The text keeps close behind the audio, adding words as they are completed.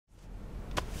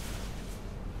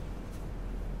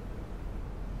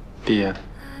毕业。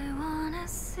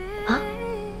啊？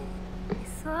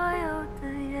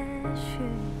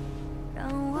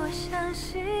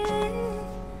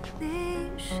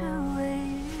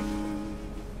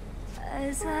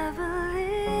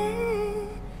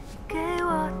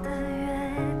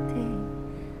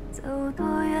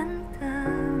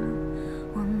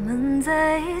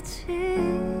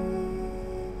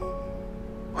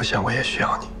我想我也需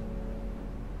要你。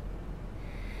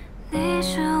你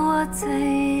是我最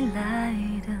依赖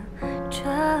的遮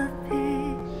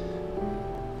蔽。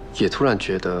也突然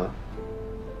觉得，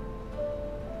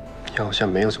你好像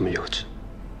没有这么幼稚。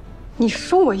你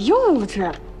说我幼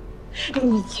稚？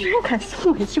你居然敢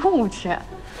说我幼稚？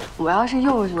我要是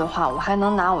幼稚的话，我还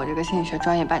能拿我这个心理学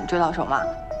专业把你追到手吗？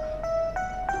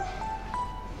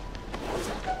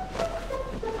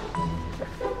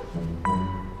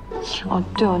哦，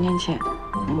对哦，念琴，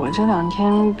我这2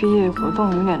天毕业活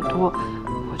动有点多，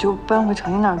我就搬回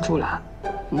程英那儿住了，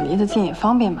你离得近也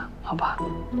方便嘛，好不好？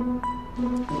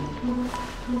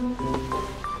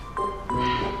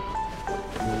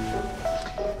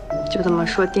就这么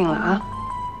说定了啊！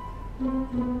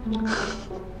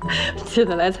记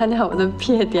得来参加我的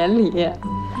毕业典礼。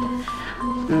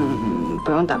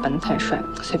不用打扮得太帅，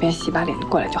随便洗把脸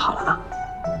过来就好了啊。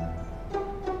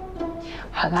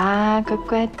好啦，乖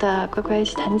乖的，乖乖一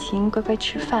起弹琴，乖乖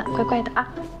吃饭，乖乖的啊。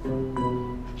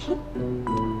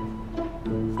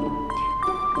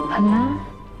好啦。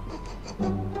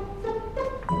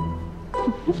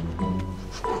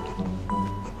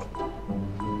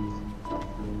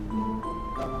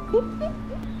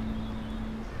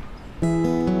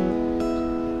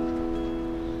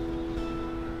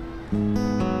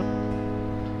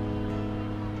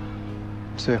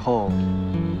最后，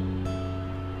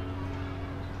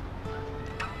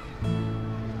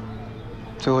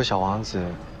小王子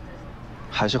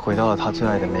还是回到了他最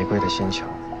爱的玫瑰的星球。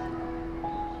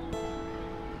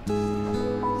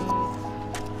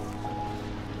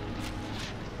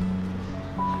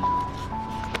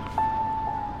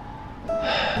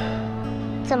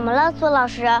怎么了，苏老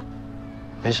师？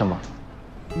没什么，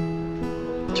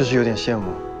就是有点羡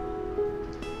慕。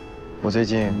我最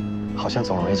近好像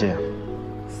总容易这样。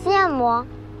羡慕？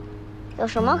有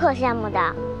什么可羡慕的？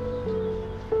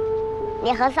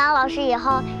你和桑老师以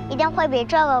后一定会比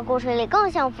这个故事里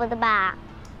更幸福的吧？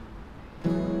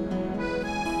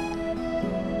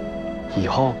以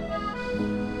后？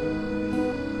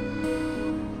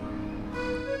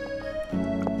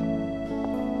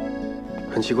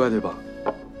很奇怪，对吧？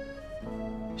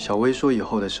小薇说以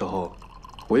后的时候，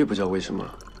我也不知道为什么，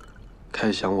开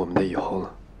始想我们的以后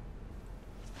了。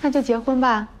那就结婚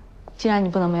吧，既然你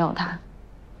不能没有他。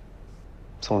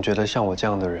总觉得像我这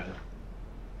样的人，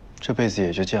这辈子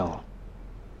也就这样了。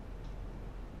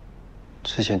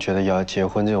之前觉得要结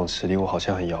婚这种词离我好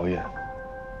像很遥远，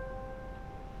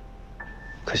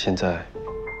可现在，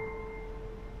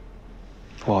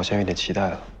我好像有点期待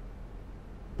了。